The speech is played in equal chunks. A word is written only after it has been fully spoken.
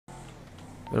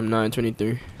I'm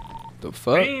 923. The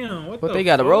fuck? Damn, what they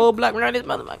got a roadblock around this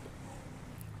motherfucker?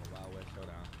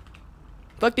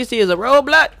 Fuck, this is a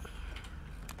roadblock.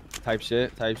 Type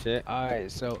shit.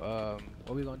 Alright, so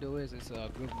what we gonna do is it's a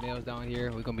group of males down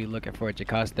here. We're gonna be looking for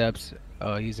Jakar Steps.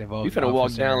 He's involved. You finna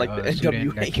walk down like the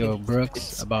shooting NWA. that killed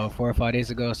Brooks about 4 or 5 days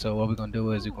ago. So what we're gonna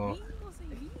do is we're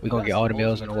gonna get all the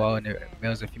males on the wall and the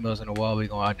males and females on the wall. We're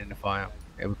gonna identify them.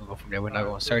 And we're gonna go from there. We're not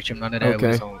gonna search him, none of that. Okay.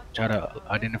 We're just gonna try to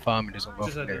identify him and just gonna go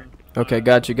from there. Okay,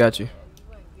 got you.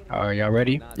 Alright, y'all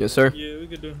ready? Yes, sir. Yeah, we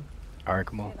could do. Alright,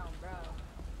 come on.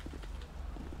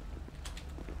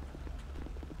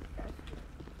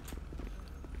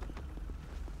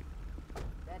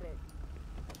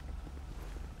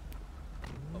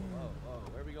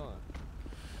 Where are we going?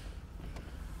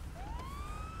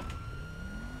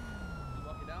 You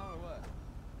walking down or what?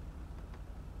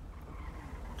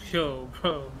 Yo,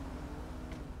 bro.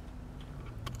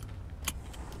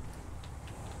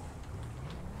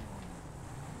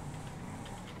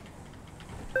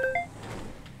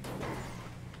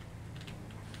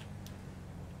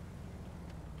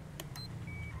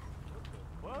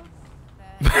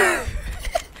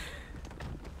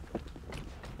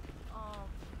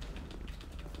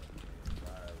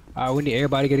 Alright, we need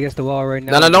everybody to get against the wall right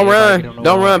now. No, don't run.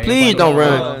 Don't run. Please don't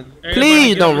run.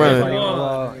 Please don't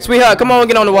run. Sweetheart, come on,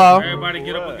 get on the wall. Everybody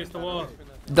get up against the wall.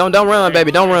 Don't run,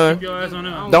 baby. Don't run.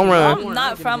 Don't run. I'm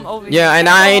not from over here. Yeah, and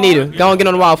I ain't either. Go on, get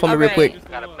on the wall for me real quick.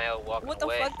 What the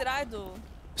fuck did I do?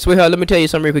 Sweetheart, let me tell you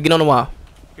something real quick. Get on the wall.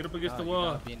 Get up against the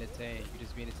wall.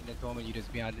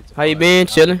 How you been?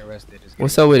 Chilling?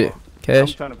 What's up with it?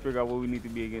 Cash? I'm trying to figure out what we need to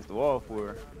be against the wall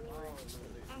for.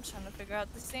 I'm trying to figure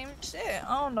out the same shit.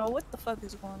 I don't know what the fuck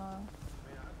is going on.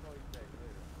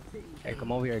 Hey,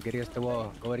 come over here. Get against the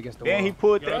wall. Go against the wall. Then he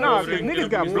pulled that. Nah, cause niggas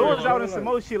got blowers out and some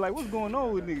more shit. Like, what's going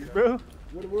on with niggas, bro?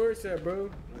 Where the warrants at,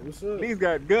 bro? What's up? Niggas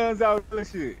got guns out and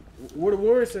shit. Where the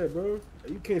warrants at, bro?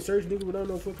 You can't search niggas without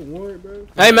no fucking warrant, bro.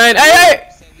 Hey, man. Hey!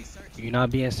 You're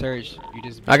not being searched. You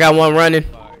just. I got one running.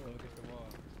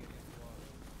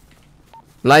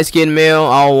 Light-skinned male,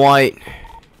 all white.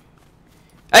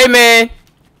 Hey, man.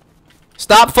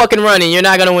 Stop fucking running. You're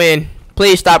not gonna win.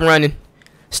 Please stop running.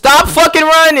 Stop fucking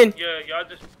running. Yeah, y'all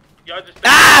just.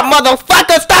 Ah,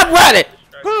 motherfucker, stop running.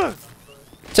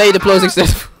 Tell you the flow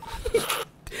successful.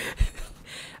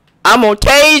 I'm gonna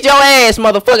tase your ass,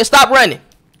 motherfucker. Stop running.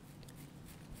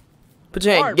 Put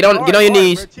your hand. Get on your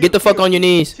knees. Get the fuck on your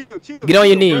knees. Get on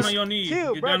your knees.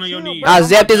 Get down on your knees. I'll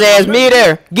zap his ass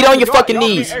mid-air. Get on your fucking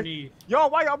knees. Y'all,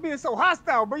 why y'all being so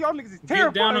hostile, bro? Y'all niggas is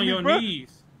terrifying. Get down on your bro. knees.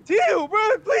 Chill,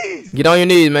 bro, please. Get on your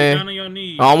knees, man. Get down on your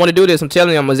knees. I don't want to do this. I'm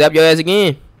telling you, I'm gonna zap your ass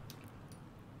again.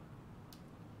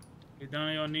 Get down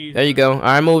on your knees. There you go. All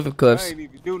right, moving I cuffs. ain't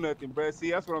even do nothing, bro.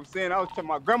 See, that's what I'm saying.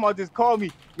 My grandma just called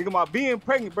me. Nigga, my being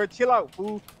pregnant, bro. Chill out,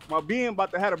 fool. My being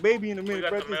about to have a baby in a minute, We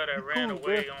bro. got the male that ran cool,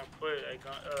 away bro. on foot.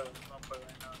 On foot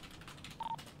right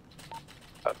now.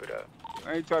 Pop it up.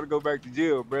 I ain't trying to go back to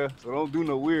jail, bro. So don't do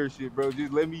no weird shit, bro.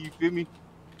 Just let me, you feel me?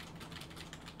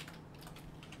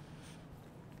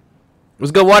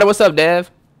 What's good, Water? What's up,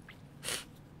 Dav?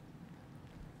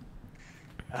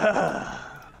 Got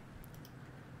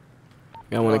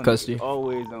one in custody.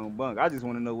 Always on bunk. I just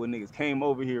want to know what niggas came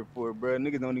over here for, bro.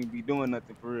 Niggas don't even be doing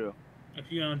nothing for real.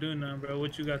 If you don't do nothing, bro,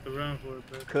 what you got to run for,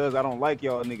 bro? Cause I don't like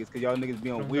y'all niggas, cause y'all niggas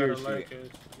be on weird shit. Like us. You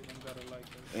don't gotta like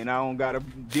us. And I don't gotta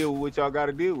deal with what y'all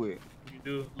gotta deal with. You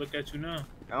do. Look at you now.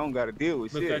 I don't gotta deal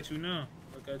with shit. Look at you now.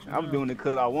 I'm doing it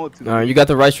cause I want to. All right, you got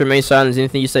the right to remain silent.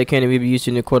 Anything you say can be used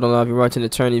in the court of law. If you're right to an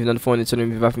attorney, if you're not the attorney,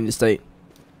 if you're from the state.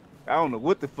 I don't know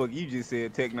what the fuck you just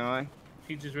said, Tech 9.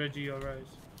 He just read you your rights.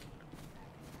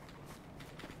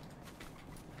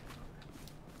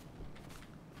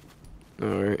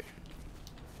 All right.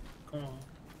 Come on.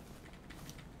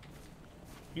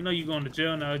 You know you going to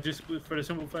jail now just for the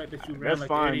simple fact that you ran. That's like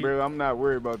fine, an idiot. bro. I'm not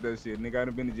worried about that shit. Nigga, I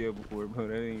done been to jail before, bro.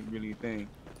 That ain't really a thing.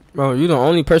 Bro, you the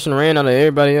only person ran out of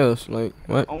everybody else. Like,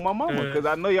 what? On my mama, cause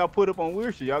I know y'all put up on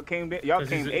weird shit. Y'all came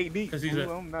 8 deep. Cause he's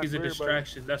a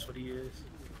distraction. That's what he is.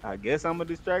 I guess I'm a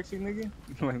distraction, nigga.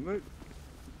 Like, look.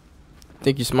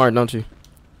 Think you smart, don't you?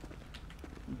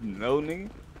 No, nigga.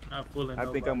 Not fooling I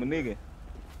think I'm a nigga.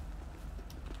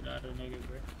 Not a nigga,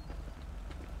 bro.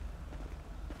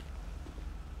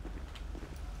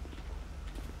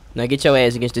 Now get your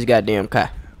ass against this goddamn car.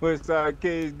 Westside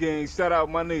Cage Gang, shout out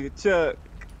my nigga Chuck.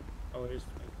 Oh, it's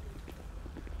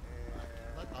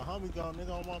a homie gone,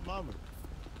 nigga, on my mama.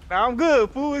 Nah, I'm good,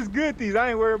 fool. It's good these. I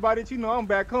ain't worried about it. You know I'm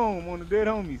back home on the dead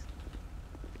homies.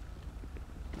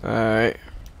 Alright.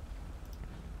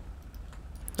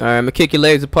 Alright, I'm gonna kick your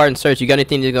legs apart and search. You got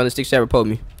anything that's gonna stick, report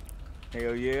me.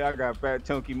 Hell yeah, I got fat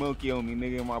chunky monkey on me,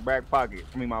 nigga, in my back pocket.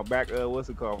 I mean, my back, what's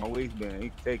it called? My waistband. He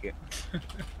can take it.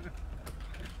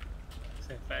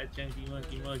 Said fat chunky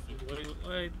monkey. What?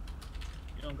 You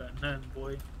don't got nothing,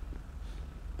 boy.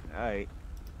 Alright.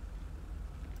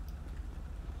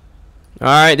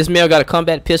 Alright, this male got a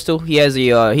combat pistol. He has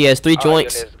a 3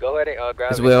 joints. Go ahead and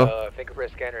grab as well.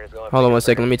 Fingerprint scanner and go. Hold on 1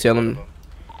 second, let me tell him.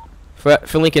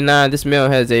 For Lincoln 9, this male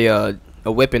has a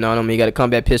weapon on him. He got a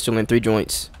combat pistol and 3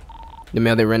 joints. The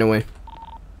male that ran away.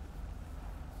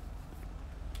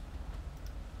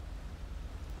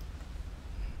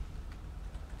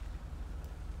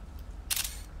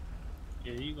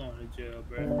 Yeah, you going to jail,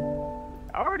 bro.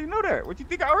 I already know that. What you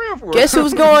think I ran for? Guess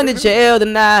who's going to jail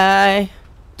tonight?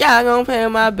 Y'all gonna pay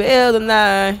my bill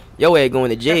tonight. Yo ain't going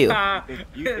to jail.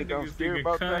 You think I'm scared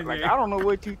about that? Like, I don't know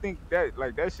what you think that,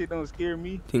 like, that shit don't scare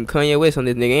me. Think Kanye West on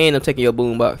this nigga. Ain't no taking your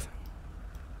boombox.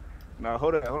 Nah,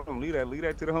 hold on. Leave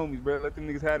that to the homies, bro. Let them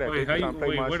niggas have that. Wait,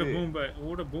 where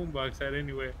the boombox at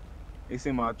anyway? It's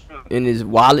in my trunk. In his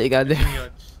wallet,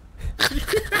 goddamn.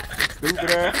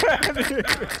 Stupid ass.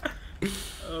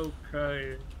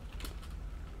 Okay.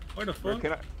 Where the fuck?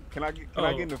 Bro, can I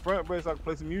get in the front, bro, so I can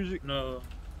play some music? No.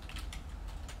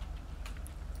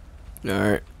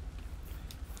 Alright.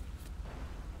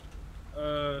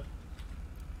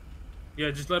 Yeah,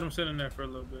 just let him sit in there for a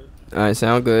little bit. Alright,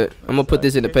 sound good. I'm gonna put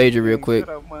this in the pager real quick.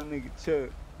 Shut up, my nigga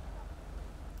Chuck.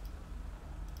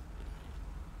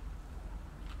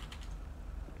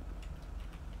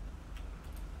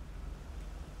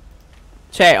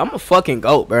 Chat, I'm a fucking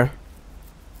goat, bro.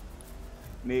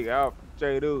 Nigga, out from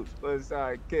straight oops.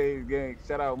 Westside Cave gang.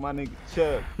 Shout out my nigga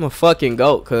Chuck. I'm a fucking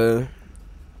goat, cuz.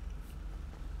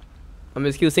 I'm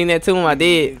just keep seeing that too when I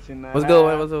did. What's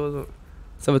good? What's up?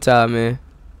 Summertime, man.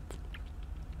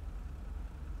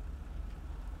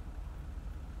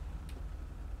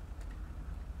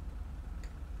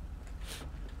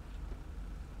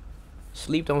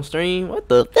 Sleeped on stream? What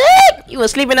the fuck? You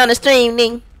was sleeping on the stream,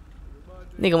 nigga.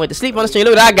 Nigga went to sleep on the stream.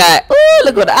 Look what I got. Ooh,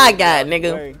 look what I got,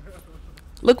 nigga.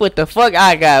 Look what the fuck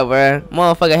I got, bro.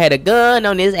 Motherfucker had a gun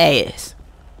on his ass.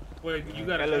 Wait, you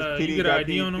got an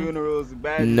ID on him? Funerals and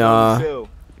badges Nah. on himself.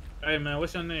 Hey, man,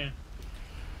 what's your name?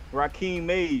 Rakeem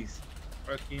Mays.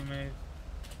 Rakeem Mays.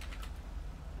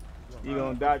 You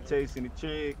gonna die chasing the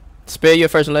trick. Spell your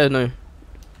first and last name.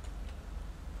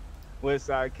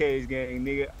 Westside Cage gang,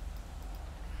 nigga.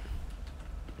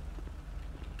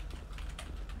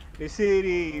 The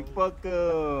city, fuck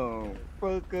 'em.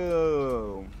 Fuck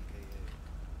 'em.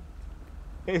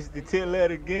 It's the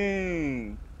 10-letter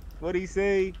gang. What he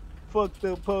say? Fuck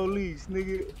the police,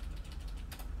 nigga.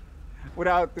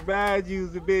 Without the badge,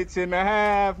 use a bitch and a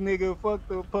half, nigga. Fuck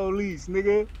the police,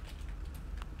 nigga.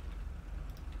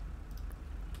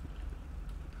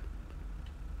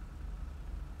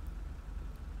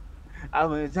 I've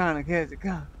been trying to catch a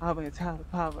cop. I've been trying to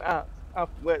pop it out. Off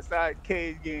the Westside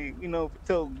Cage gang, you know, for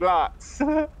 2 blocks.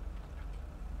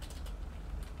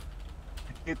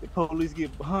 If the police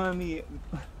get behind me,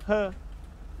 huh?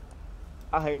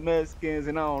 I hate Mexicans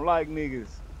and I don't like niggas.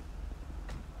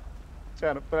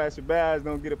 Trying to flash a badge,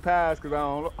 don't get a pass cause I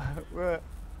don't. What?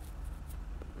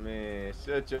 Man,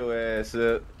 shut your ass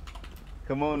up.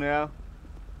 Come on now.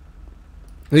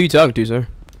 Who you talking to, sir?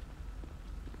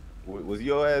 Was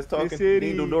your ass talking?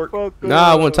 City, Needle dork?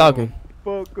 Nah, I wasn't talking.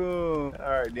 Fuck 'em.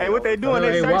 Alright, Hey, what they doing?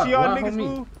 They searching y'all niggas,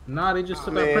 fool? Nah, they just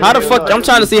How the fuck? I'm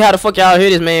trying to see how the fuck y'all hear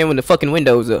this man when the fucking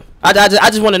window's up. I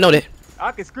just want to know that.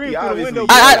 I can scream Yeah, through the window.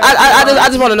 I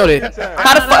just want to know that.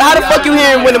 How the fuck you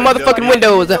hear him when the motherfucking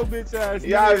window is up?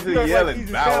 You obviously yelling.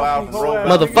 Bow wow from Rome.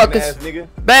 Motherfuckers. Nigga.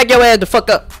 Bag your ass the fuck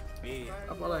up.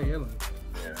 I feel like yelling.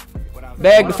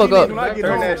 Bag the fuck up. Turn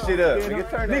that shit up. Nigga,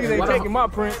 turn that Niggas shit ain't up. taking my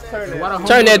prints.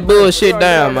 Turn that bullshit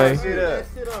down, man. Shit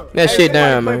up. That shit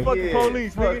down, man. Fuck the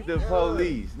police, Fuck nigga. the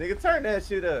police. Nigga, turn that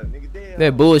shit up. Nigga, damn.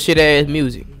 That bullshit ass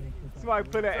music. Somebody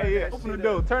play that. Hey, yeah, open the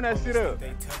door. Turn that shit up.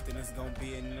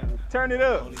 Turn it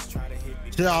up.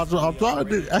 Yeah, I'm trying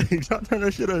to. Hey, try to turn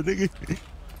that shit up, nigga.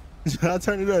 Try to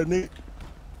turn it up, nigga.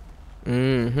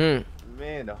 Mm-hmm.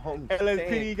 Man, the homie.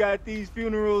 LSPD got these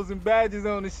funerals and badges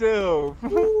on the shelf.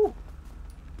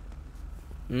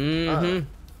 Mm-hmm.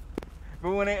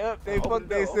 But when they up, they fuck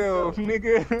themselves,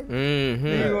 nigga. Mm-hmm.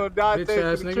 You gonna die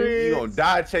chasing the trees. You gonna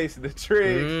die chasing the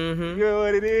tricks. Mm-hmm. You know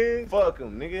what it is? Fuck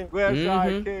them, nigga.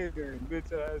 Westside Cage,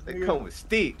 bitch ass They nigga. come with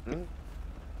stick.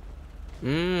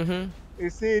 Mm-hmm. The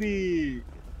city,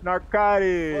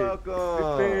 narcotics. Fuck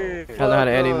 'em. I know how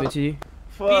to edit with you.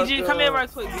 Fuck BG, come here 'em. right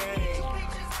quick.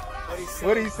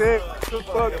 What he said?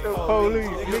 Fuck the police,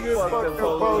 nigga. Fuck the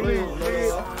police,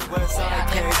 nigga.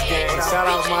 Shout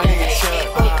out my nigga Chuck.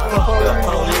 Fuck the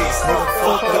police, nigga.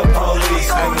 Fuck the police.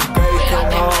 Hey, baby, come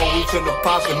home. We finna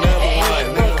pop another one,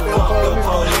 nigga. Fuck the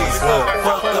police.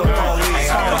 Fuck the police.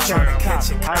 I'm trying to catch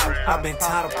it. I've been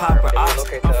tired of popping off.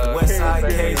 I'm from Westside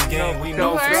Cage Gang. We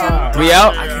know for time. We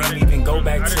out. I can't even go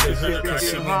back to the hood cause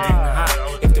shit be getting hot.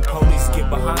 If the police get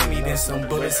behind me, then some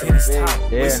bullets hit his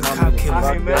top. We some cop killers.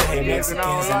 I hate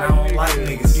Mexicans and I don't like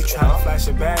niggas. You try to flash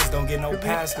your bags, don't get no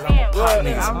pass cause I'm a pop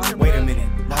niggas. Wait a minute.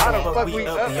 How the fuck we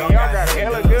up and y'all got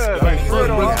hella guns? Like,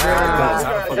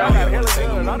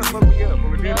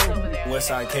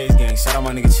 Westside Cage Gang, shout out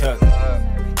my nigga Chuck.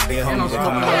 Big homies that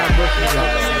coming out.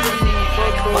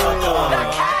 Fuck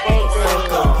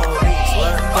the police,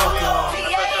 fuck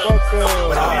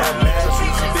but I'm that mad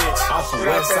bitch. I'm from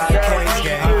Westside Cage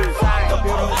Gang.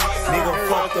 Nigga,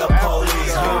 fuck the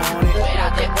police, on it.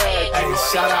 Hey,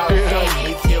 shout out to them,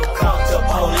 we kill cops, the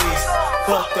police.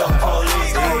 Fuck the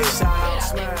police, hey, shout out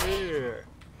Smash.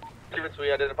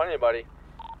 We identify anybody.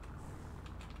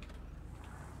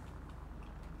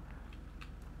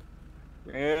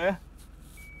 Yeah.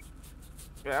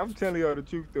 Yeah, I'm telling y'all the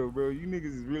truth though, bro. You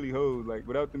niggas is really hoes. Like,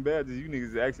 without them badges, you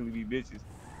niggas actually be bitches.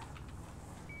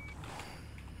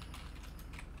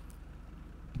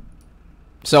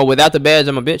 So without the badge,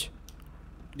 I'm a bitch.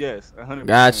 Yes, 100%.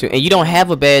 Got you. And you don't have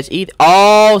a badge either.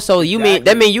 Oh, so you mean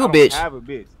that mean you a bitch? I don't have a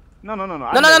bitch. No.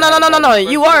 No.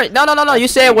 You aren't. No. You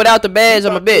said without the badge,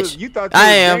 I'm a bitch.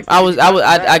 I am.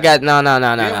 I got no.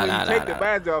 You take the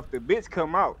badge off, the bitch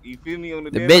come out. You feel me? On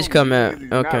the bitch come out.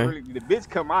 Okay. Really, the bitch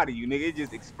come out of you, nigga. It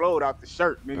just explode out the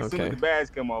shirt, nigga. As soon as the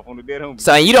badge come off on the dead homie.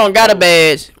 So you don't got a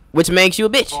badge, which makes you a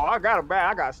bitch. Oh, I got a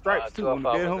badge. I got stripes too on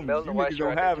the dead homies. You niggas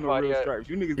don't have no real stripes.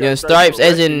 You niggas got yeah, stripes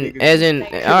as in.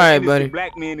 All right, buddy.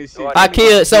 Black men and shit. I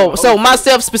killed. So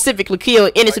myself specifically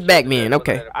killed innocent black men.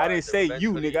 Okay. I didn't say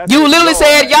you, nigga. You literally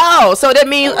said y'all, so that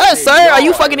means us, sir. Are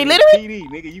you fucking illiterate? PD,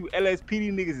 nigga, you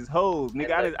LSPD niggas is hoes,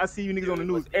 nigga. I see you niggas on the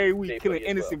news every week killing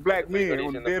innocent black men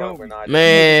on the dead homies.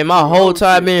 Man, my whole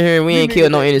time being here, we ain't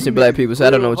killed no innocent black people, so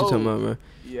I don't know what you're talking about, man.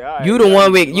 You the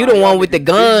one with the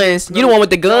guns. You the one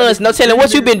with the guns. No telling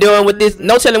what you been doing with this.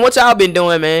 No telling what y'all been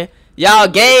doing, man. Y'all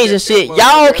gangs and shit.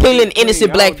 Y'all killing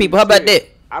innocent black people. How about that?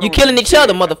 You killing each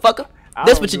other, motherfucker.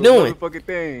 That's what you're doing.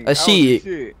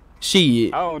 Shit.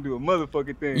 Shit. I don't do a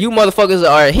motherfucking thing. You motherfuckers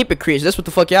are hypocrites. That's what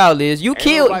the fuck y'all is. You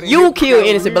kill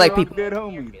innocent black people. I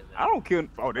don't kill.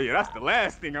 Oh, yeah, that's the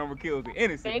last thing I'm gonna kill is the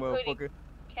innocent motherfucker.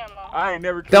 I ain't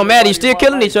never. Don't matter. You still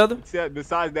killing each other.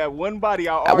 Besides that one body,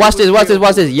 watch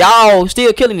this. Y'all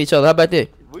still killing each other. How about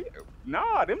that?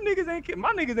 Nah, them niggas ain't kill.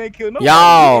 My niggas ain't kill nobody.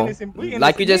 Y'all,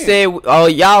 like you just said. Oh,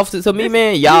 y'all to me,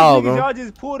 man. Y'all, bro. Y'all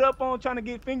just pulled up on trying to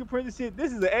get fingerprints and shit.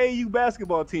 This is an AAU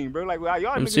basketball team, bro. Like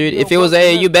y'all. I'm serious. If it was an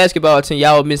AAU basketball team,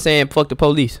 y'all would been saying fuck the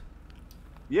police.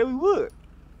 Yeah, we would.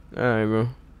 All right, bro.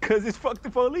 Cause it's fuck the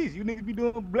police. You niggas be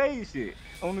doing blade shit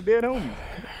on the dead homies.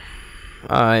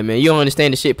 All right, man. You don't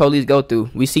understand the shit police go through.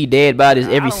 We see dead bodies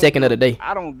every second of the day.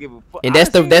 I don't give a fuck. And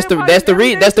that's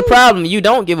the problem. You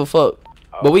don't give a fuck.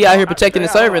 But we out here protecting the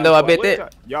servant, though. I bet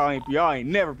that. Y'all ain't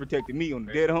never protected me on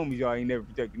the dead homies. Y'all ain't never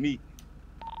protected me.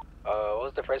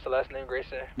 What's the first and last name,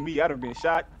 Grayson? Me, I done been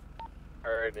shot.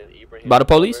 By the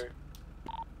police?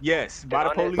 Yes, by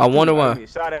the police. I wonder why.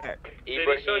 Shot at.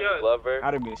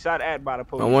 I done been shot at by the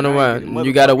police. I wonder why.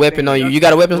 You got a weapon on you. You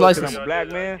got a weapons license? I'm a black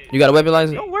man. You got a weapon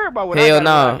license? Don't worry about what Hell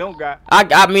I don't got.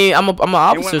 I mean, I'm an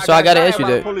officer, so I gotta ask you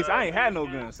that. Police, I ain't had no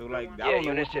gun, so like I don't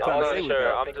know what you're trying to say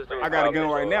with that. I got a gun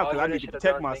right now because I need to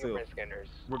protect myself,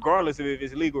 regardless of if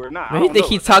it's legal or not. Man, he think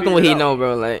he's talking what he know,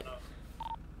 bro. Like.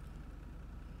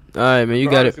 All right, man, you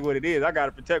got it. What it is, I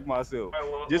gotta protect myself.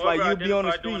 Just like you be on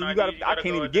the street, you gotta. I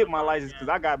can't even get my license because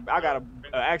I got a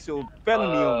actual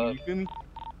felony on me. You feel me?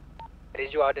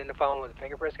 Did you identify him with a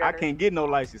fingerprint scanner? I can't get no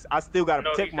license. I still gotta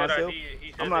protect myself.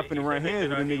 I'm not finna run hands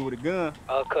with a nigga with a gun.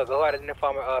 Go ahead and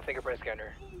identify my fingerprint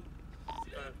scanner.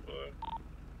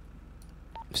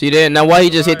 See that? Now why he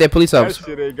just hit that police officer? That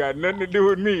shit ain't got nothing to do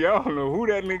with me. I don't know who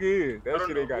that nigga is. That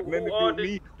shit ain't got nothing to do with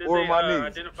me or my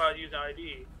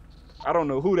niggas. I don't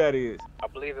know who that is. I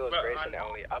believe it was Grayson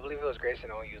only. I believe it was Grayson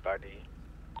only used ID.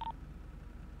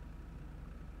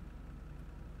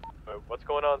 What's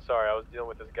going on? Sorry, I was dealing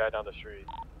with this guy down the street.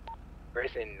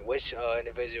 Grayson, which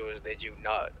individuals did you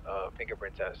not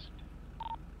fingerprint test?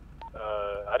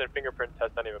 I didn't fingerprint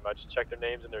test any of them. I just checked their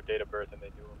names and their date of birth, and they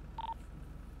do them.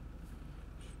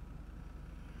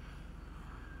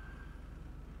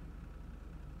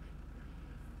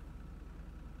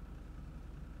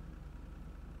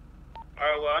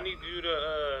 Alright, well, I need you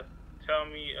to tell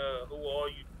me who all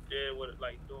you did what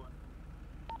like doing.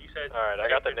 You said. Alright, I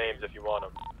got their names if you want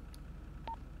them.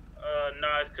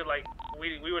 Nah, it's 'cause like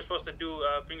we were supposed to do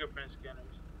fingerprint scanners.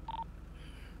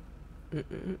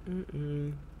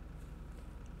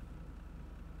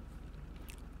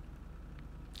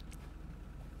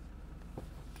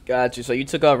 Got you. So you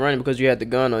took off running because you had the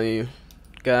gun on you.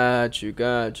 Got you.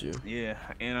 Got you. Yeah,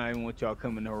 and I didn't want y'all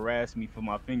coming to harass me for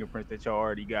my fingerprints that y'all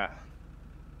already got.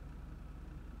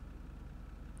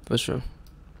 For sure.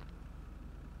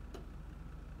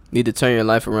 Need to turn your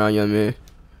life around, young man.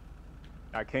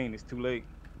 I can't. It's too late.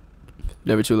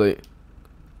 Never too late.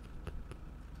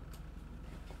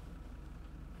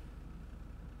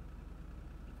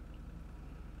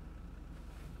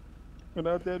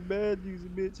 Without that bad, use a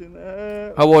bitch in the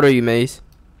ass. How old are you, Maze?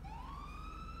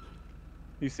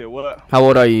 You said what? How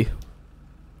old are you?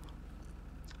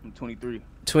 I'm 23.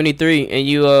 23, and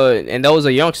you and those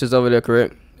are youngsters over there,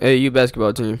 correct? AAU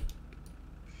basketball team.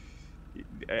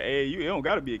 AAU, you don't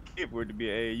gotta be a kid for it to be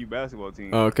an AAU basketball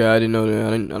team. Okay, I didn't know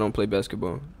that. I don't play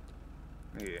basketball.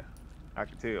 Yeah, I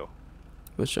can tell.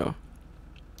 For sure.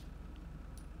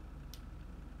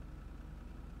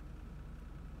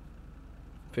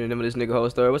 Finna remember this nigga whole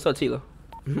story. What's up, Tilo?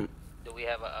 Do we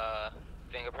have a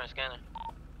fingerprint scanner?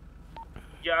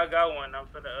 Yeah, I got one. I'm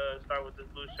finna start with this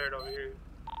blue shirt over here.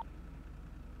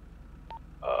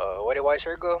 Where did white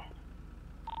shirt go?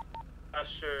 Not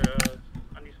sure.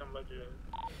 I need some budget.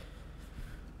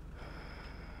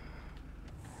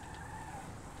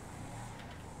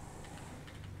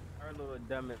 Our little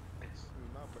dumb ass.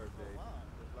 My birthday.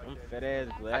 Them fat ass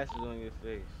glasses on your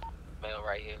face. Male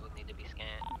right here who need to be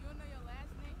scanned.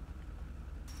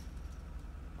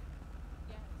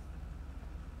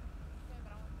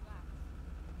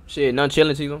 Shit, none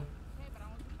chilling, Tilo.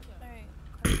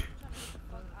 Yeah,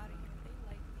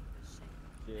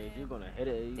 you gonna hit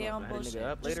it. You gonna hit a nigga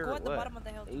up later or what?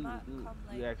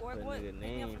 You ask for a nigga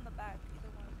name.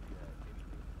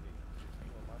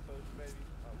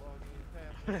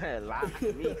 Lock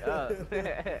me up.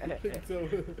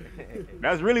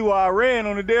 That's really why I ran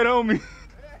on the dead homie.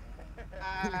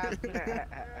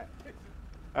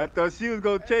 I thought she was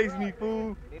gonna chase me,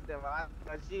 fool.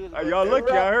 Y'all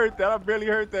lucky I heard that. I barely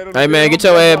heard that. On Hey man, get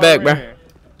your ass back, bro.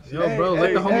 Yo, bro,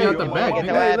 let the homie out the back.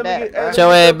 Get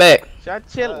your ass back.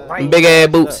 Big ass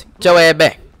boots. Get your ass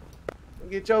back.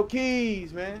 Get your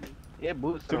keys, man. Yeah,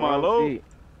 boots to my load.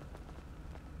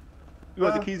 You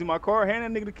want the keys in my car? Hand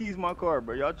that nigga the keys in my car,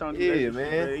 bro. Y'all trying to do that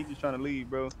man. Shit, bro. He just trying to leave,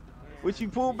 bro. What you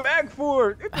pull back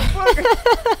for? What the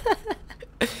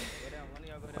fuck?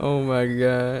 Oh my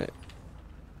god.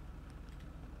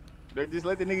 Just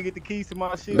let the nigga get the keys to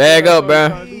my shit. Bag up, bro.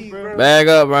 Bag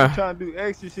up, bro. I'm trying to do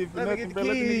extra shit for nothing, bro.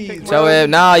 Let the nigga take Get your ass.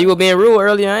 Nah, you were being rude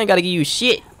earlier. I ain't gotta give you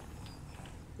shit.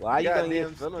 Why you gonna get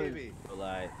feeling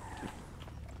like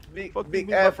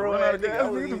big afro ass nigga? I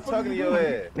wasn't even talking to your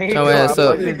ass. Get your ass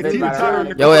up.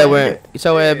 Your ass went. Get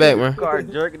your ass back, bro. Car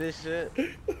jerking this shit.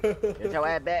 Get your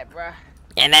ass back, bro.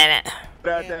 And then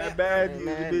got that bad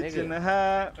bitch in the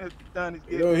high.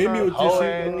 Yo, hit me with your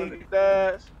shit,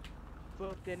 bro.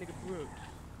 Fuck that nigga Brooks.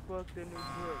 Fuck that nigga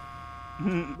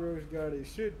Brooks. Brooks got his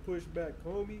shit pushed back,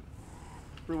 homie.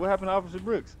 Bro, what happened to Officer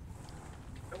Brooks?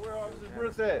 Where Officer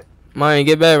Brooks at? Mine,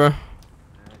 get back, bro.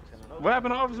 What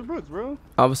happened to Officer Brooks, bro?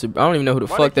 Officer, I don't even know who the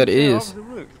Why fuck they that keep saying is. Officer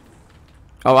Brooks?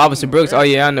 Oh, Officer Brooks. Oh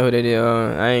yeah, I know who that is.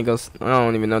 I ain't gonna. I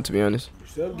don't even know, to be honest.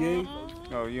 What's up, gang?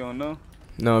 Oh, you don't know?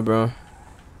 No, bro.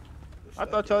 I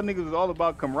thought y'all niggas was all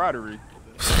about camaraderie.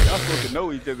 Y'all supposed to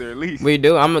know each other at least. We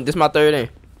do. This my third day.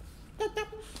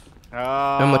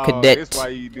 I'm a cadet. That's why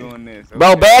you doing this. Okay.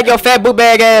 Bro, bag your fat boot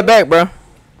bag ass back, bro.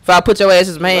 If I put your ass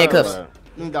in some handcuffs.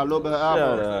 You got a little bit of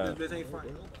alcohol.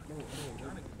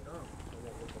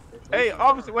 Hey,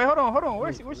 officer, wait, hold on.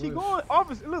 Where's she going?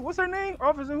 Officer, look, what's her name?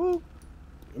 Officer who?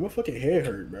 My fucking head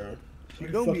hurt, bro. She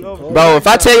gonna be officer. Bro, if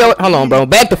I tell you, hold on, bro,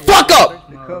 back the fuck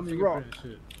up.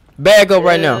 Bag up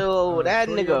right now. Yo, that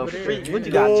nigga freak. What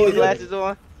you got? Two glasses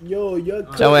on? Yo, your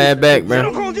ass back,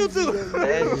 bro.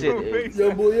 That shit is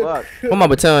fuck. What my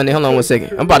baton? Hold on 1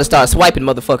 second. I'm about to start swiping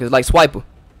motherfuckers like Swiper.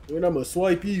 When I'ma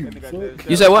swipe you.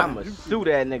 You say what? I'ma sue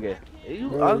that nigga.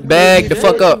 Bag the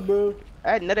fuck up.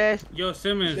 That nut ass. Yo,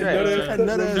 Simmons. Hey, I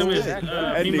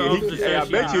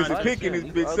bet you it's a pick in this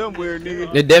bitch somewhere,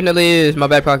 nigga. It definitely is my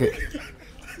back pocket.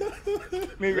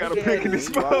 Nigga got a pick in this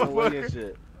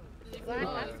motherfucker.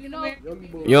 You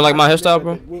don't like my hairstyle,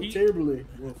 bro? That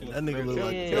nigga look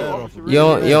like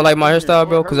You don't like my hairstyle,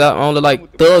 bro? Cause I don't look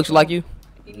like thugs like you.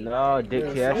 No,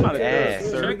 dickhead. I'm not an ass.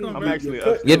 sir. I'm actually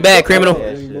upstanding. Get back, criminal.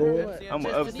 I'm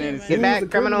an upstanding Get back,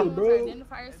 criminal.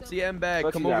 CM back.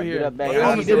 Fuck Come you over got, here. get up back.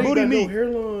 Homies, they booty me.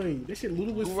 Hairline. That shit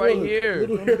little as fuck. Right here.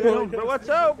 Little hairline. Bro, watch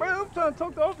out, bro. I'm trying to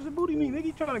talk to officer booty me. Nigga,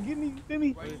 you trying to get me, feel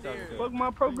me? Fuck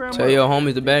my program. Tell your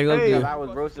homies to bag up. Hey, Dude. I was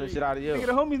roasting the shit out of you. Nigga,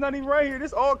 the homie's not even right here.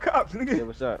 This all cops, nigga. Yeah,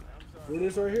 what's up? It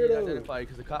is right here though. Identify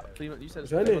because the cop. You said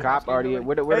That the nigga. Cop already.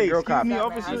 Where the Hey, girl excuse cop? me, She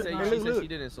officer. said, Hey, she look, said look. she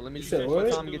didn't, so let me just said finish what? my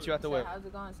time and get you out the way. How's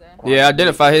it going, sir? Yeah,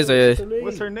 identify his ass.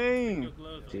 What's her name?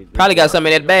 Probably got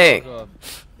something in that bag.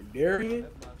 Darian?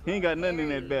 He ain't got nothing in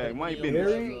that bag. Might be.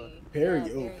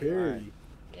 Perry. Oh, Perry.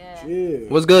 Yeah.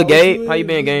 Shit. What's good, Gabe? How you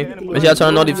been, Gabe? Make sure y'all turn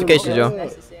on notifications, y'all.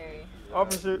 Necessary.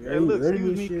 Officer, Yeah, hey, look, ready excuse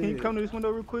with me. Can you shit. come to this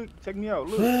window real quick? Check me out.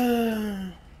 Look,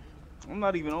 I'm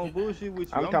not even on bullshit with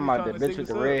you. I'm talking about the bitch with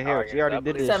the red hair. She already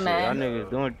did this What's shit. up, Y'all man? niggas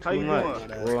doing How too you much.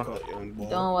 Doing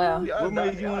well. What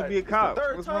made you want to be a cop?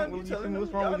 What's wrong with just being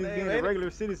a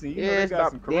regular citizen? You know they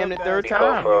got some damn the corrupt third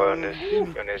ass- time.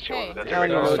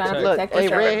 Look, hey,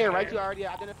 red hair, right? You already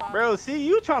identified. Bro, see,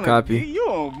 you trying to Copy. you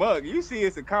on mug. You see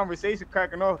it's a conversation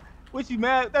cracking off. What you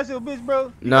mad? That's your bitch,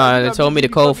 bro? Nah, they told me to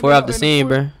code 4 off the scene,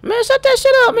 bro. Man, shut that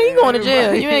shit up, man. You going to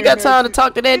jail. You ain't got time to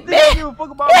talk to that bitch. You ain't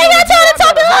got time to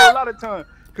talk to her. A lot of time.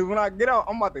 Cause when I get out,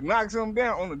 I'm about to knock something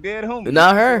down on the dead homie.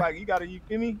 Not her. Like you gotta, you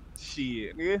feel me?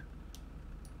 Shit, nigga.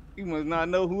 You must not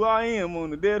know who I am on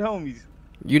the dead homies.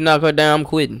 You knock her down, I'm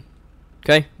quitting.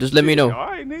 Okay? Just let me know. All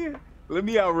right, nigga. Let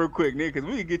me out real quick, nigga, cause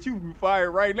we can get you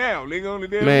fired right now, nigga. On the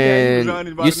dead Man,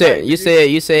 homie.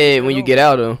 you said when you get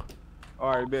out, though.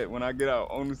 All right, bet. When I get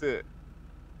out on the set.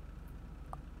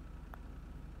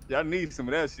 Y'all need some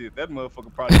of that shit. That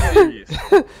motherfucker probably serious.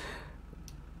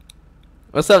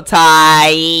 What's up,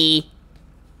 Ty?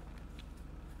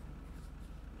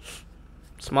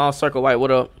 Small circle white,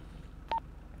 what up?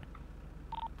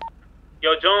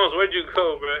 Yo, Jones, where'd you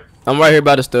go, bro? I'm right here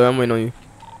by the store. I'm waiting on you.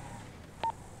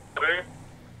 Where?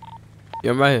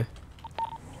 Yeah, I'm right here.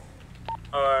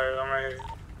 Alright, I'm right here.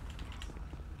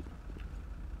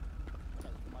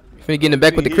 You finna get in the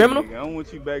back with the criminal? Nigga, I don't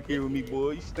want you back here with me,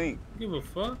 boy. You stink. Give a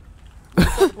fuck.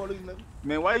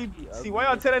 Man, why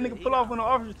y'all tell that nigga pull off when the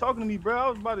officer's talking to me, bro? I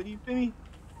was about to, you feel me?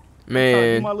 Man. Trying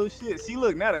to do my little shit. See,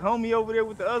 look, now the homie over there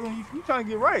with the other one, you trying to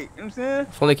get right. You know what I'm saying?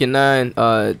 Lincoln 9,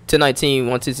 1019,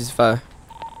 165.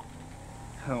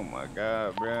 Oh my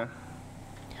God, bruh.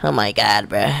 Oh my God,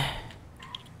 bruh.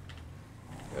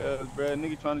 Bruh,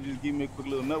 nigga trying to just give me a quick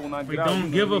little nut when I get We out.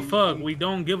 don't give a fuck. We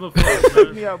don't give a fuck,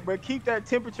 bro. Me out, bro. Keep that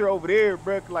temperature over there,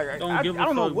 bro. Like I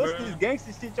don't know fuck, what's bro. this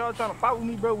gangster shit y'all trying to fight with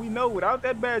me, bro. We know without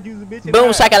that badge, you's a bitch. in Boom, the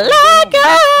ass.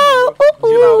 shakalaka!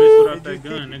 Bitch without that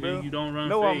gun, nigga. You don't run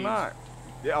No, I'm phase. not.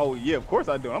 Yeah, oh yeah, of course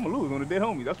I do. I'm gonna lose on the dead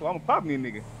homie. That's why I'm gonna pop me a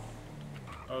nigga.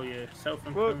 Oh yeah,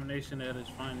 self-incrimination at its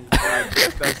finest.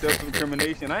 That's that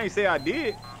self-incrimination. I ain't say I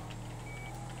did.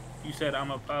 You said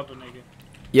I'm a papa, nigga.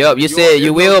 Yup, you said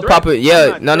you will pop it.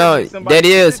 Yeah, no, that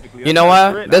is. You know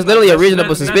why? That's literally a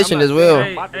reasonable suspicion as well.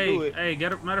 Hey,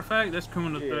 matter of fact, that's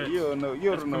criminal threat. You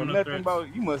don't know nothing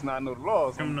about. You must not know the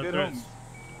laws. Criminal threats.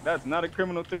 That's not a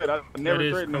criminal threat. I never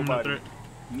threatened nobody.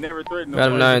 Never threatened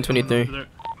Got nobody. him 923.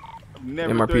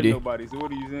 Never MRPD. threatened nobody. So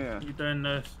what are you saying? You threatened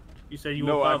us. You said you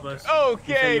No, will I. pop us.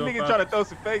 Okay, You said you nigga will trying to pop throw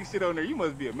some fake shit on there. You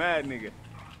must be a mad nigga.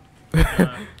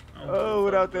 us. Oh,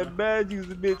 without that badge, you's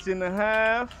a bitch and a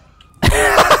half.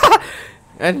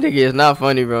 That nigga is not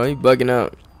funny, bro. He bugging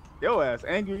out. Yo ass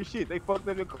angry as shit. They fucked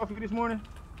up your coffee this morning?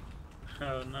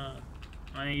 Hell no.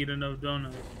 I ain't eat enough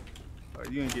donuts. Oh,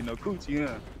 you ain't get no coochie,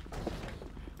 huh?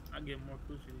 I get more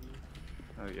coochie than you.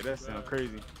 Oh yeah, that sound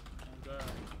crazy. Oh God.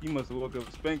 You must have woke up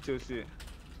and spanked your shit.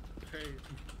 Crazy.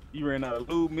 You ran out of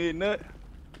lube mid-nut?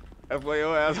 That's why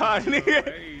your ass hot, nigga.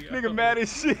 Hey, Nigga mad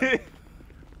as shit.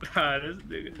 Ah, this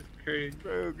nigga is crazy.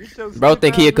 Bro, get your Bro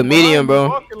think he a comedian, bro.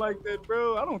 Walking like that,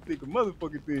 bro. I don't think a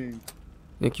motherfucking thing.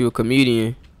 Think you a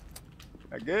comedian.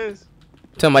 I guess.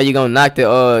 Talking about you gonna knock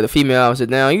the female officer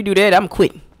down. You do that, I'm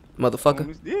quitting,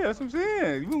 motherfucker. Yeah, that's what I'm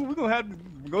saying. We gonna have to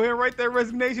go ahead and write that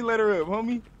resignation letter up,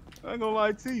 homie. I ain't gonna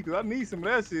lie to you, cause I need some of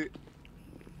that shit.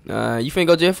 Nah, you finna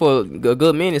go jail for a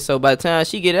good minute. So by the time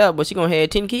she get out, but she gonna have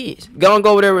 10 kids. Go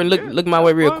over there and look my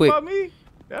way real Fine quick. by me.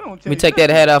 That don't Let me change take that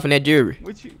nothing. hat off and that jewelry.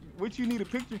 What you need a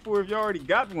picture for if you already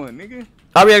got one, nigga?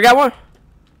 Already got one?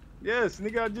 Yes,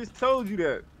 nigga, I just told you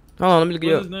that. Hold on, let me look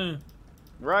What's it his up. name?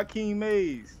 Rakeem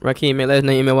Mays. Rakeem, man, last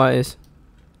name M-A-Y-S.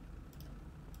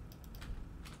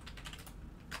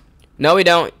 No, we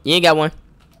don't. You ain't got one.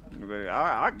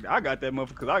 I got that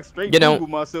motherfucker, cause I straight You don't. Googled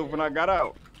myself when I got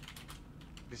out.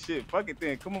 The shit, fuck it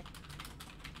then, come on.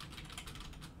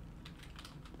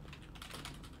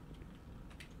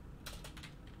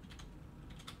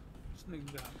 This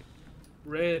nigga got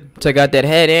Red. Took out that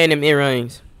hat and them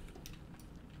earrings.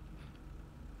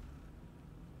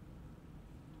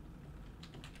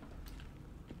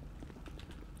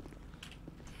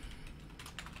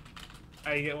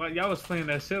 Hey, y'all was playing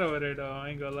that shit over there though. I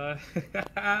ain't gonna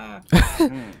lie.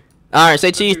 All right,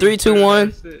 say cheese. 3, 2,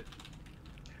 1.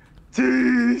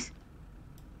 Cheese.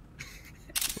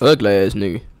 Ugly ass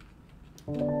nigga.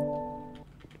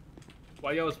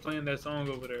 Why y'all was playing that song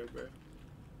over there, bro?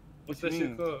 What's that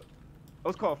shit called? Oh,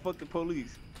 it's called "Fuck the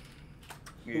Police."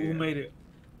 Yeah. Who made it?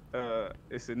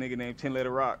 It's a nigga named 10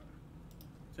 Letter Rock.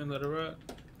 10 Letter Rock.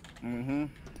 Mm-hmm.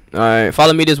 All right,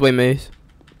 follow me this way, Maze.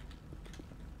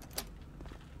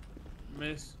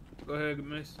 Miss, go ahead,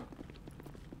 Miss.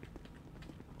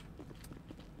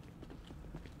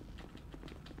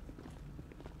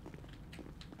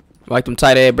 Like them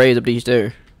tight ass braids up these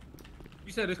there.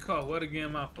 You said it's called what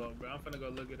again? My fault, bro. I'm finna go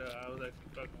look it up. I was actually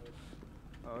fucking with it.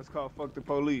 Oh, it's called "Fuck the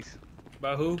Police."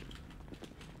 By who?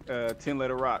 10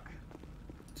 Letter Rock.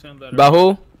 10 Letter By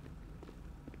who?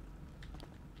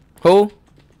 Who?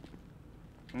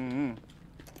 Mm-hmm.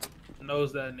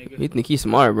 Knows that nigga. You think he's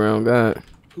smart, bro? Oh, God.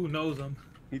 Who knows him?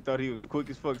 He thought he was quick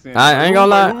as fuck saying. I ain't gonna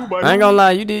lie. I ain't gonna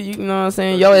lie. You did. You know what I'm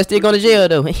saying? Yo ass still going to jail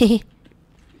though.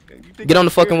 Get on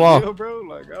the fucking wall. Jail, bro?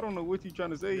 Like, I don't know what you trying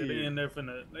to say Yeah, here. they in there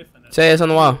finna. They finna. Say ass on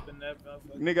the wall.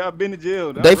 Nigga, I've been to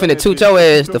jail. They finna toot your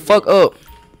ass the fuck up.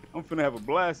 I'm finna have a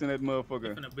blast in that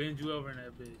motherfucker. Finna bend you over in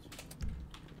that bitch.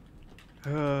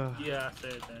 Yeah, Yeah, I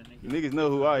said that, nigga. niggas know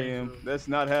who I am. That's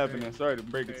not happening. Sorry to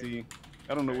break it to you.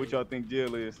 I don't know what y'all think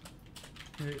jail is.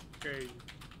 Crazy.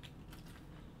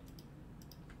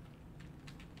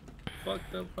 Fuck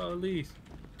the police.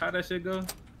 How that shit go?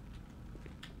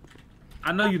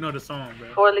 I know you know the song,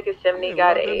 bro. Fort Lee Gethsemane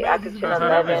got a Atkinson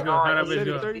 11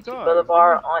 on East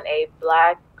Boulevard on a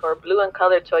black or blue in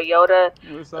color Toyota.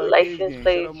 The license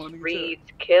plate reads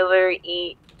Killer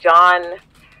E John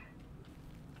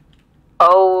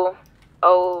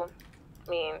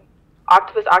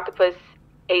Octopus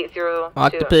 802.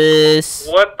 Octopus.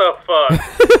 What the fuck?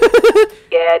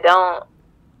 Yeah, don't.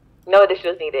 No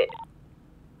additionals needed.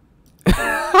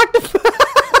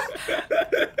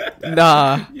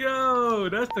 Nah. Yo,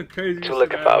 that's the craziest. Two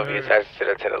looking shit for I be ever heard. attached to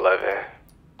the 1011.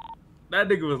 That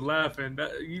nigga was laughing.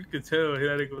 You could tell that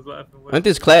nigga was laughing. Ain't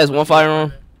this class 1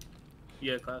 firearm?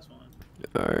 Yeah, class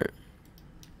 1. Alright.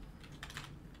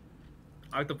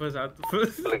 Octopus.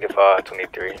 Looking for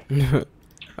 23. Alright,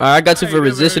 I got you for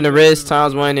resisting arrest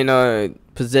 ×1 and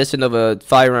possession of a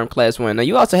firearm class 1. Now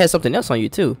you also had something else on you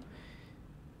too.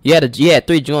 You had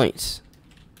 3 joints.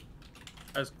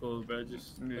 That's cool, bro.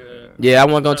 Just Yeah, I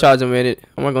wasn't gonna charge him with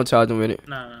it.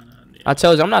 Nah. I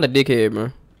told you I'm not a dickhead,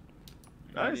 bro.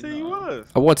 I didn't say you was.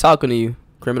 I wasn't talking to you,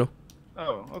 criminal.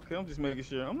 Oh, okay. I'm just making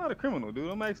sure. I'm not a criminal,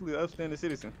 dude. I'm actually an upstanding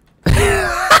citizen.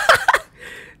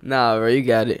 Nah, bro, you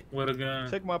got it. With a gun.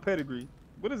 Check my pedigree.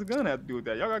 What does a gun have to do with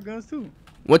that? Y'all got guns too.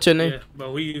 What's your name? Yeah,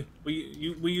 but we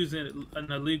use it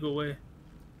in a legal way.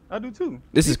 I do too.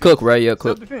 This is Cook, right? Yeah,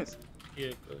 Cook. Self-defense.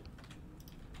 Yeah, Cook.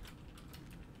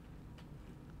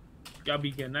 Y'all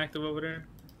be getting active over there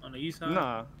on the east side?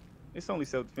 Nah, it's only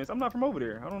self-defense. I'm not from over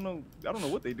there. I don't know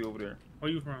what they do over there.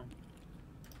 Where you from?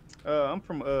 I'm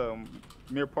from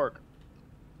Mirror Park.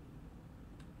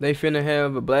 They finna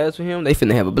have a blast with him. They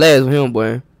finna have a blast with him,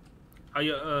 boy. How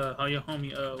your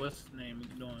homie what's his name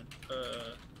doing?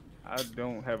 I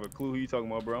don't have a clue who you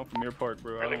talking about, bro. I'm from Mirror Park,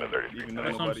 bro. I don't even know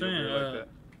That's what I'm nobody over saying. there like that.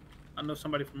 I know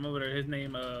somebody from over there. His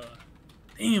name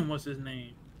damn, what's his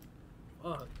name?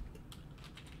 Fuck.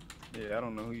 Yeah, I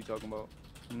don't know who you talking about.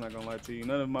 I'm not gonna lie to you.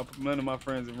 None of my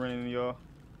friends have ran into y'all.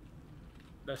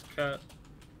 That's cat.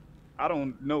 I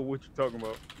don't know what you're talking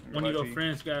about. One of your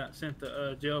friends got sent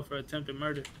to jail for attempted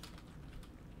murder.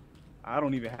 I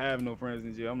don't even have no friends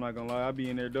in jail. I'm not gonna lie. I be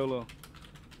in there dolo.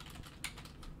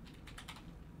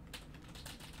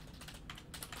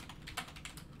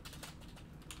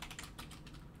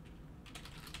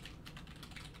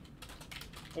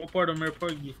 What part of Mirror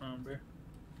Park you from, bro?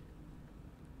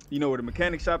 You know where the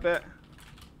mechanic shop at?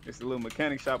 It's a little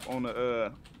mechanic shop on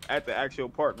the at the actual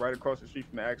park, right across the street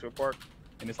from the actual park,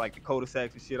 and it's like the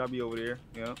cul-de-sacs and shit. I'll be over there,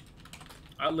 you know.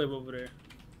 I live over there.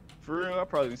 For real, I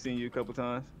probably seen you a couple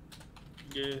times.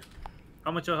 Yeah.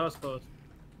 How much your house cost?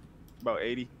 About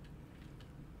 80.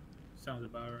 Sounds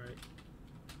about right.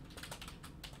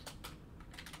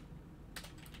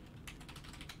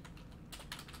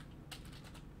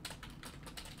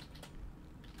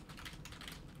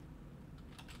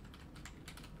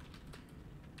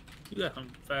 You got some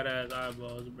fat ass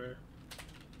eyeballs, bro.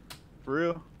 For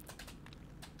real?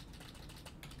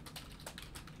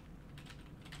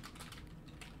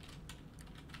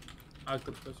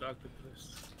 Octopus.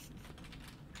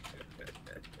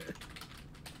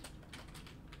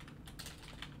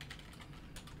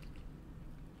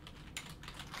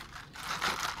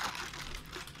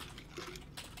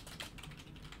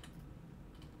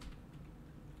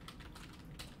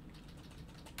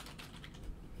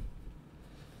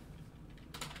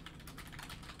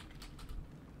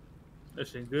 That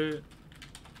shit good.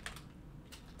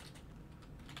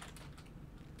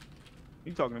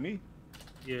 You talking to me?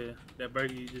 Yeah, that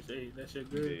burger you just ate, that shit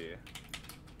good. Yeah.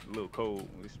 A little cold,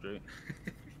 but it's straight.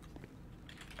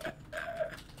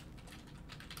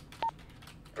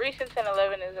 Recent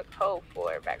 1011 is a code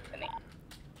for vaccinate.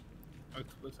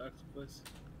 Octopus.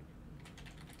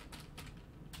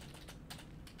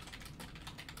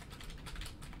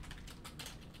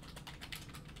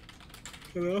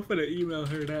 I'm finna email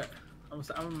her that. I'm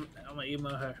gonna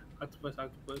email her. Octopus.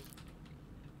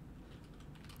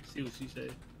 See what she say.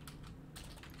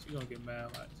 She gonna get mad.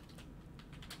 Watch.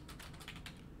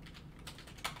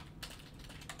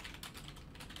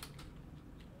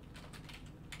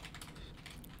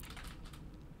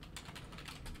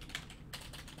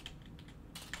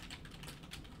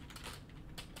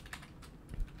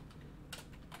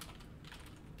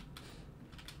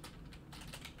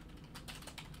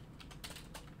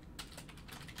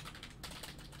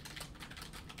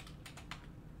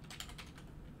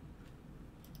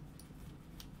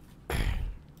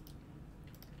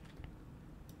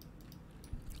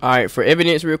 All right, for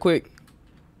evidence, real quick.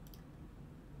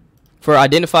 For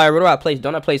identifier, where do I place?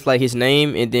 Don't I place like his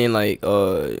name and then like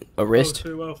arrest?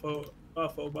 My fault. I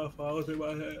was in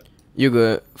my head. You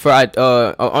good? For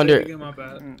under.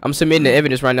 I'm submitting the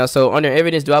evidence right now. So under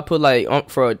evidence, do I put like I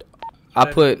put. My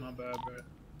bad, bro.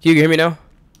 You hear me now?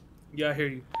 Yeah, I hear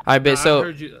you. I bet. So I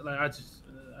heard you. Like I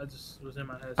just was in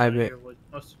my head. So I bet. hear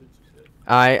most of what you said.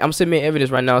 Alright, I'm submitting evidence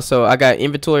right now. So I got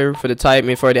inventory for the type,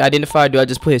 and for the identifier, do I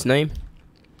just put his name?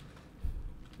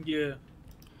 Yeah.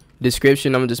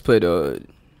 Description, I'm gonna just put We're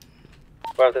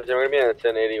gonna be on a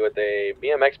 1080 with a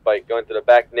BMX bike going through the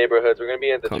back neighborhoods. We're gonna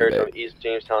be at the church on East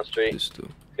Jamestown Street. It's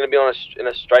gonna be on in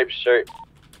a striped shirt.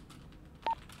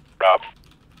 Rob.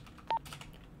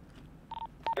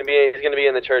 He's gonna be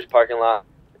in the church parking lot.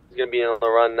 He's gonna be on the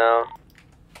run now.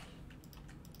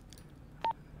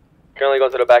 Currently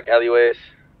going to the back alleyways.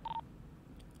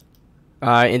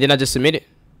 Alright, and then I just submit it.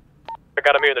 I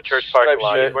got him here in the church parking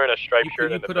lot. He's wearing a striped shirt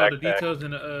You and a put all the backpack. details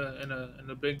in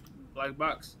a big black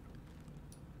box.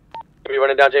 Are you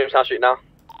running down Jamestown Street now?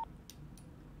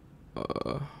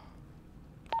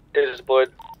 It's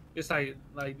deployed. It's like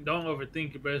don't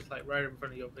overthink it, but it's like right in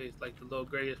front of your face, like the little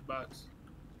grayish box.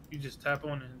 You just tap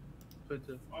on it and put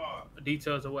the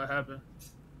details of what happened.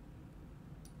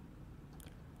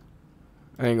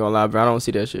 I ain't gonna lie, bro. I don't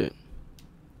see that shit.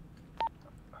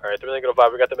 Alright,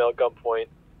 305, we got the male gunpoint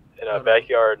in a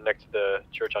backyard next to the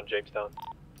church on Jamestown.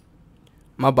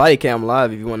 My body cam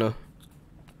live if you wanna.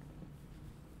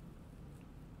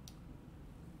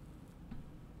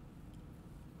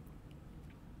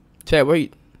 Chad, where you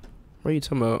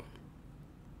talking about?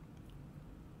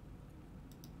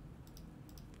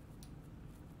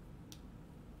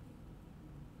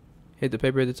 Hit the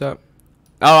paper at the top.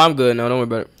 Oh, I'm good. No, don't worry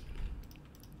about it.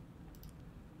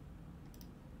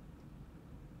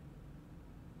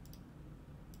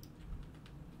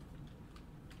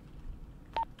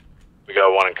 We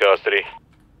got one in custody.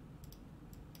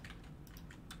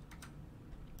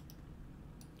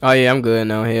 Oh yeah, I'm good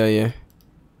now. Hell yeah.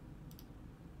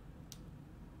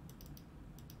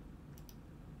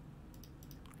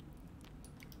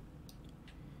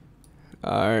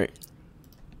 Alright,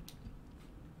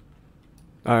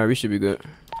 we should be good.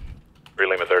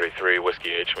 Lima 33, Whiskey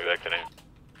H, we back to name.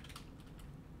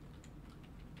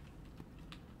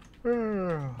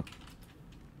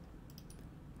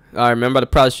 Alright, remember to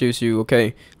prosecute you,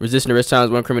 okay? Resisting arrest times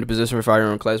 1, criminal possession for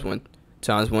firearm class 1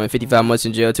 times 1, 55 months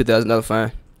in jail, $2,000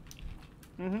 fine.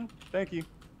 Thank you.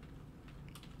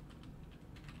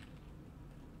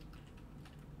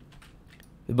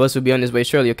 The bus will be on his way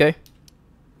shortly, okay?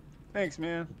 Thanks,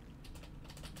 man.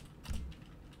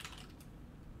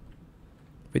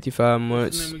 55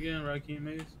 months. What's his name again? Rakeem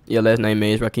Mays? Yeah, last name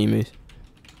Mays, Rakeem Mays.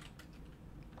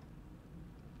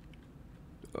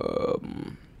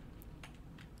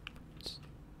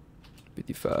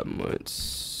 55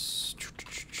 months.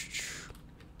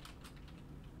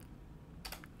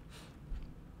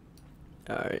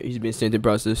 Alright, he's been sent and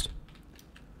processed.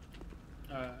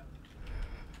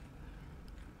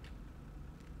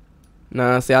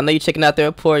 Nah, see, I know you checking out the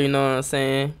report, you know what I'm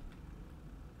saying?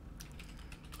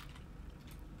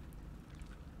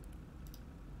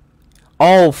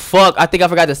 Oh, fuck. I think I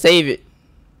forgot to save it.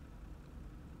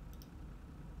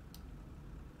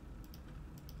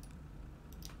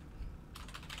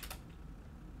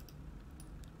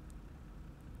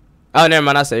 Oh, never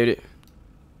mind. I saved it.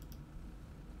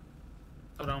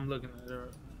 Hold on, I'm looking at it.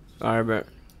 All right, bro.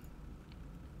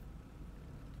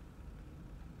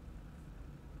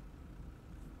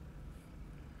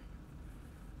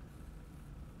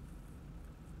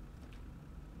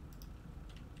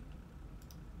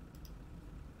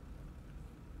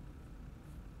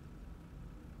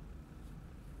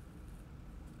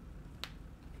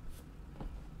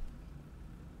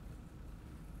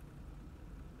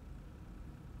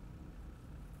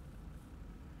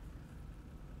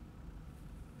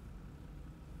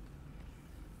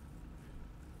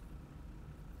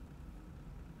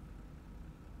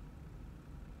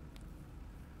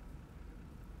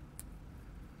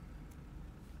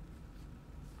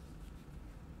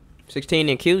 $16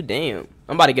 in Q. Damn.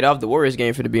 I'm about to get off the Warriors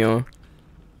game for to be on.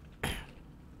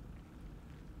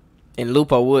 And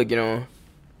Loop I would get on.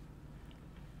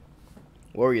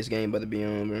 Warriors game about to be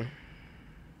on, bro.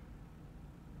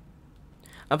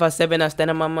 I'm 5'7", I stand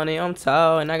on my money, I'm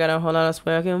tall, and I got a whole lot of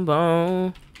swag and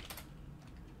bone.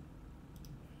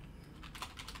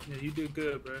 Yeah, you did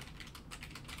good, bro.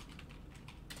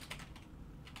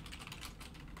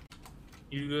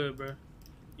 You good, bro.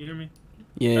 You hear me?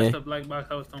 Yeah. That's the black box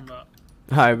I was talking about.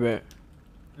 Alright, bro.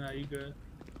 Nah, you good.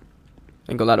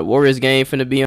 Ain't gonna lie, the Warriors game finna be on.